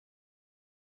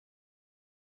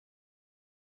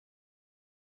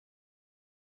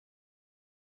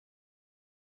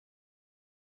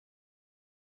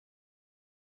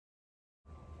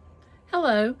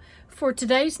Hello. For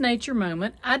today's nature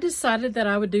moment, I decided that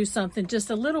I would do something just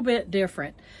a little bit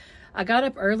different. I got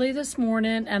up early this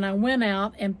morning and I went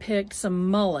out and picked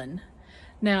some mullein.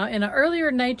 Now, in an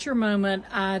earlier nature moment,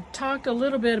 I talked a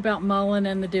little bit about mullein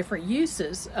and the different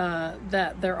uses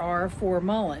that there are for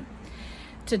mullein.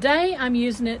 Today, I'm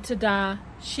using it to dye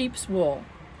sheep's wool.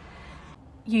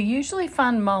 You usually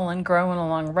find mullein growing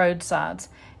along roadsides,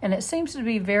 and it seems to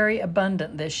be very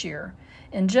abundant this year.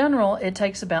 In general, it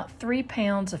takes about 3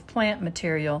 pounds of plant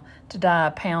material to dye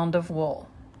a pound of wool.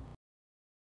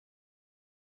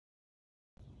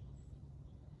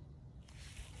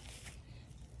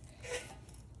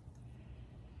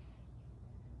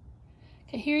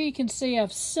 Okay, here you can see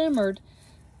I've simmered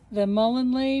the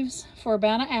mullein leaves for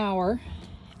about an hour,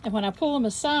 and when I pull them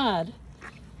aside,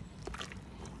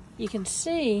 you can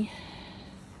see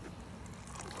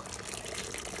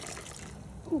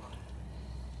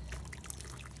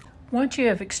once you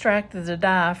have extracted the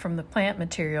dye from the plant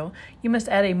material, you must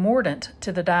add a mordant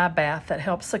to the dye bath that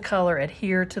helps the color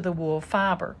adhere to the wool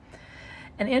fiber.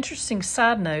 An interesting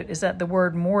side note is that the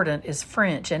word mordant is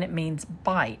French and it means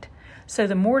bite. So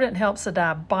the mordant helps the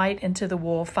dye bite into the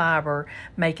wool fiber,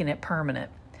 making it permanent.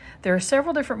 There are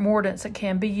several different mordants that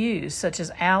can be used, such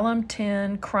as alum,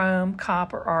 tin, chrome,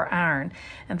 copper, or iron,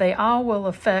 and they all will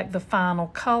affect the final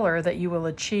color that you will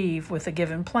achieve with a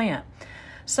given plant.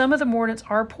 Some of the mordants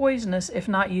are poisonous if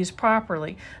not used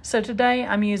properly, so today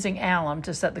I'm using alum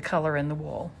to set the color in the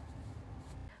wool.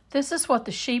 This is what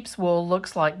the sheep's wool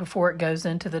looks like before it goes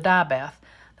into the dye bath.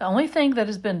 The only thing that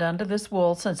has been done to this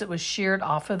wool since it was sheared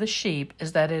off of the sheep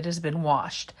is that it has been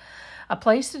washed. I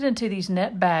placed it into these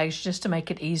net bags just to make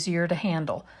it easier to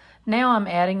handle. Now I'm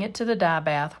adding it to the dye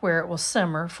bath where it will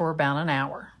simmer for about an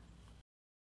hour.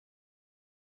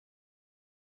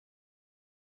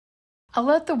 I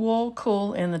let the wool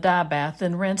cool in the dye bath,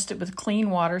 then rinsed it with clean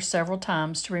water several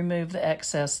times to remove the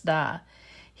excess dye.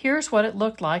 Here's what it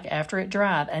looked like after it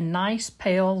dried, a nice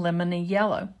pale lemony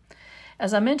yellow.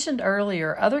 As I mentioned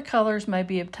earlier, other colors may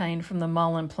be obtained from the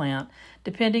mullein plant,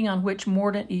 depending on which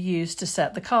mordant you use to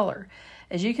set the color.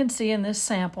 As you can see in this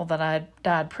sample that I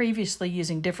dyed previously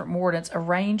using different mordants, a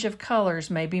range of colors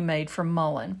may be made from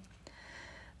mullein.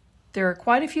 There are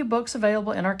quite a few books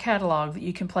available in our catalog that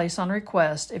you can place on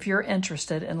request if you're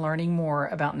interested in learning more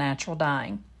about natural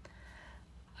dyeing.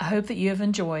 I hope that you have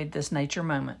enjoyed this nature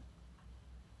moment.